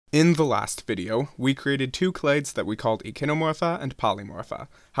In the last video, we created two clades that we called Echinomorpha and Polymorpha.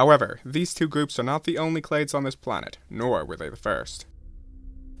 However, these two groups are not the only clades on this planet, nor were they the first.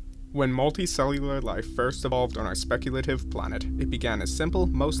 When multicellular life first evolved on our speculative planet, it began as simple,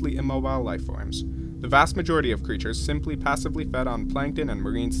 mostly immobile life forms. The vast majority of creatures simply passively fed on plankton and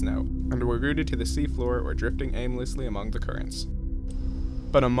marine snow, and were rooted to the seafloor or drifting aimlessly among the currents.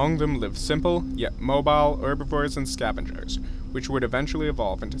 But among them lived simple, yet mobile, herbivores and scavengers, which would eventually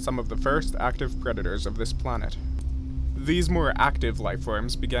evolve into some of the first active predators of this planet. These more active life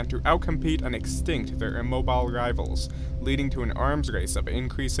forms began to outcompete and extinct their immobile rivals, leading to an arms race of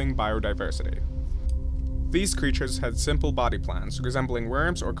increasing biodiversity. These creatures had simple body plans, resembling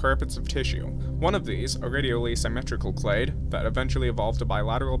worms or carpets of tissue. One of these, a radially symmetrical clade, that eventually evolved a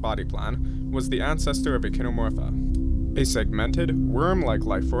bilateral body plan, was the ancestor of Echinomorpha. A segmented, worm-like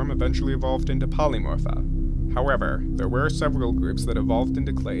life form eventually evolved into Polymorpha. However, there were several groups that evolved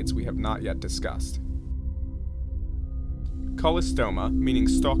into clades we have not yet discussed. Colostoma, meaning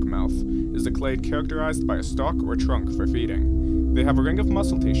stalk mouth, is a clade characterized by a stalk or trunk for feeding. They have a ring of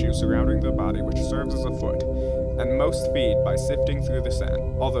muscle tissue surrounding their body which serves as a foot, and most feed by sifting through the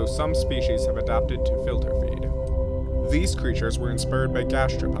sand, although some species have adapted to filter feed. These creatures were inspired by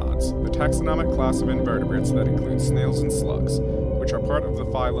gastropods, the taxonomic class of invertebrates that includes snails and slugs, which are part of the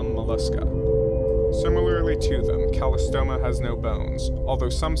phylum Mollusca. Similarly to them, Colostoma has no bones, although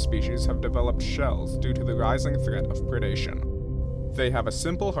some species have developed shells due to the rising threat of predation. They have a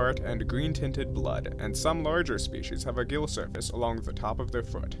simple heart and green-tinted blood, and some larger species have a gill surface along the top of their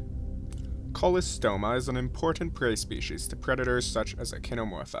foot. Colostoma is an important prey species to predators such as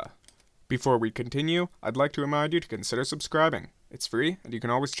Echinomorpha. Before we continue, I'd like to remind you to consider subscribing. It's free, and you can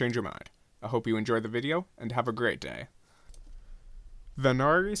always change your mind. I hope you enjoy the video, and have a great day. The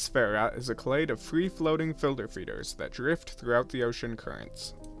Norris Fera is a clade of free-floating filter feeders that drift throughout the ocean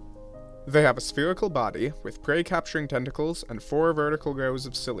currents. They have a spherical body, with prey-capturing tentacles and 4 vertical rows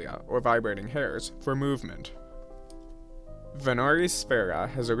of cilia, or vibrating hairs, for movement. The Norris Fera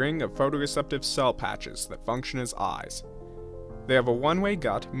has a ring of photoreceptive cell patches that function as eyes. They have a one-way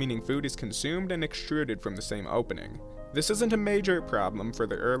gut, meaning food is consumed and extruded from the same opening. This isn't a major problem for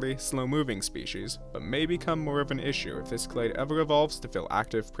the early, slow-moving species, but may become more of an issue if this clade ever evolves to fill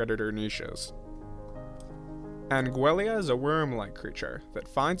active predator niches. Anguilla is a worm-like creature that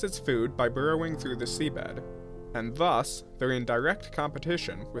finds its food by burrowing through the seabed, and thus, they're in direct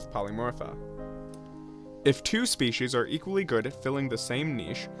competition with Polymorpha. If two species are equally good at filling the same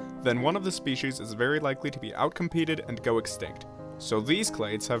niche, then one of the species is very likely to be outcompeted and go extinct, so these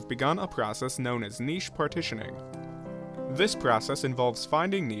clades have begun a process known as niche partitioning. This process involves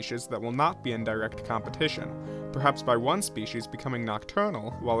finding niches that will not be in direct competition, perhaps by one species becoming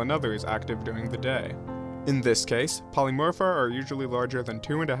nocturnal while another is active during the day. In this case, Polymorpha are usually larger than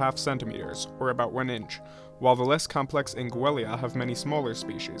 2.5 centimeters, or about 1 inch, while the less complex Anguilla have many smaller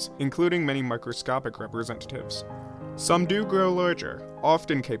species, including many microscopic representatives. Some do grow larger,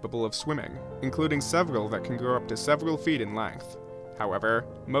 often capable of swimming, including several that can grow up to several feet in length. However,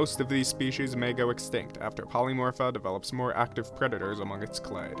 most of these species may go extinct after Polymorpha develops more active predators among its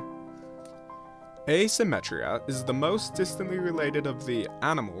clade. Asymmetria is the most distantly related of the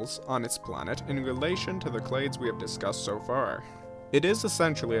animals on its planet in relation to the clades we have discussed so far. It is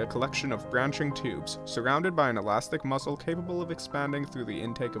essentially a collection of branching tubes, surrounded by an elastic muscle capable of expanding through the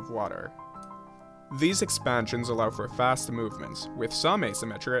intake of water. These expansions allow for fast movements, with some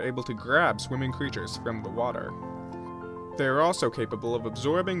Asymmetria able to grab swimming creatures from the water. They are also capable of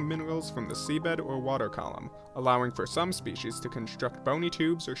absorbing minerals from the seabed or water column, allowing for some species to construct bony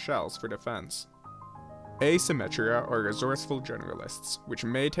tubes or shells for defense. Asymmetria are resourceful generalists, which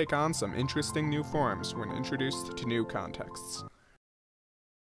may take on some interesting new forms when introduced to new contexts.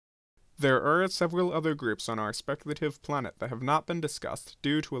 There are several other groups on our speculative planet that have not been discussed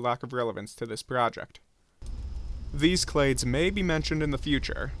due to a lack of relevance to this project. These clades may be mentioned in the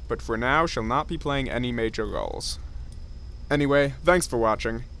future, but for now shall not be playing any major roles. Anyway, thanks for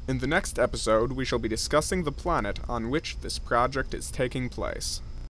watching. In the next episode, we shall be discussing the planet on which this project is taking place.